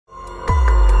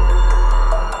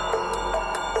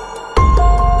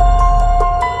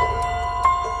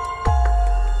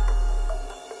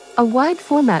A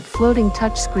wide-format floating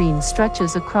touchscreen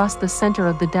stretches across the center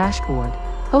of the dashboard,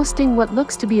 hosting what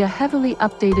looks to be a heavily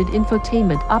updated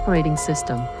infotainment operating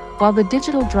system, while the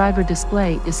digital driver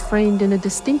display is framed in a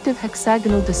distinctive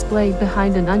hexagonal display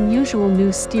behind an unusual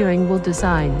new steering wheel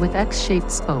design with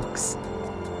X-shaped spokes.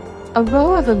 A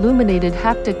row of illuminated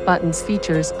haptic buttons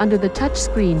features under the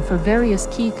touchscreen for various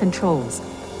key controls,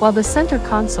 while the center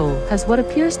console has what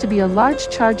appears to be a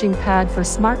large charging pad for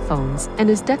smartphones and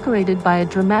is decorated by a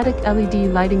dramatic LED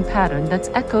lighting pattern that's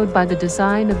echoed by the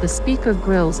design of the speaker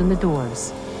grills in the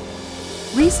doors.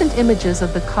 Recent images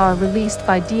of the car released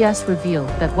by DS reveal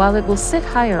that while it will sit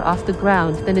higher off the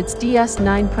ground than its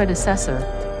DS9 predecessor,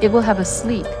 it will have a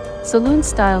sleek,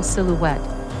 saloon-style silhouette,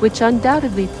 which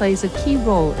undoubtedly plays a key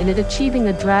role in it achieving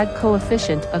a drag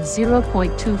coefficient of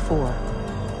 0.24.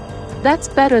 That's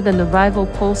better than the rival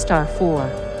Polestar 4,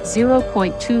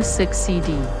 0.26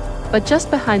 CD, but just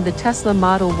behind the Tesla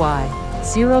Model Y,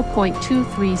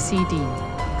 0.23 CD.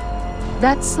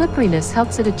 That slipperiness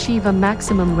helps it achieve a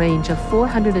maximum range of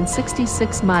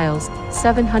 466 miles,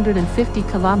 750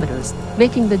 kilometers,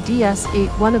 making the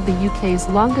DS8 one of the UK's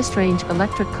longest-range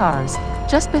electric cars,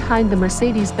 just behind the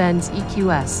Mercedes-Benz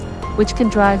EQS, which can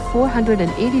drive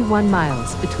 481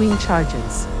 miles between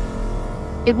charges.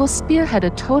 It will spearhead a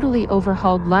totally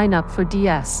overhauled lineup for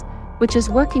DS, which is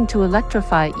working to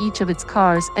electrify each of its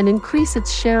cars and increase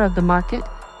its share of the market,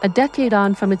 a decade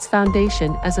on from its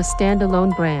foundation as a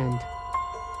standalone brand.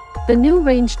 The new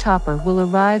range topper will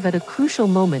arrive at a crucial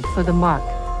moment for the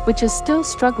marque, which is still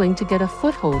struggling to get a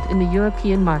foothold in the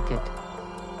European market.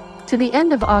 To the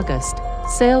end of August,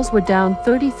 sales were down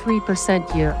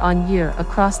 33% year-on-year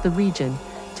across the region,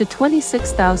 to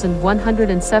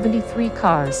 26,173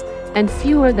 cars, and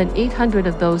fewer than 800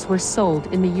 of those were sold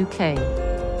in the UK.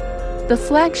 The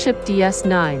flagship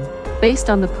DS9, based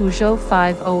on the Peugeot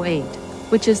 508,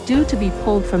 which is due to be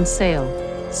pulled from sale,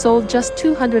 sold just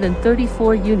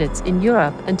 234 units in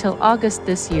Europe until August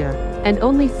this year, and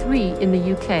only 3 in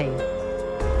the UK.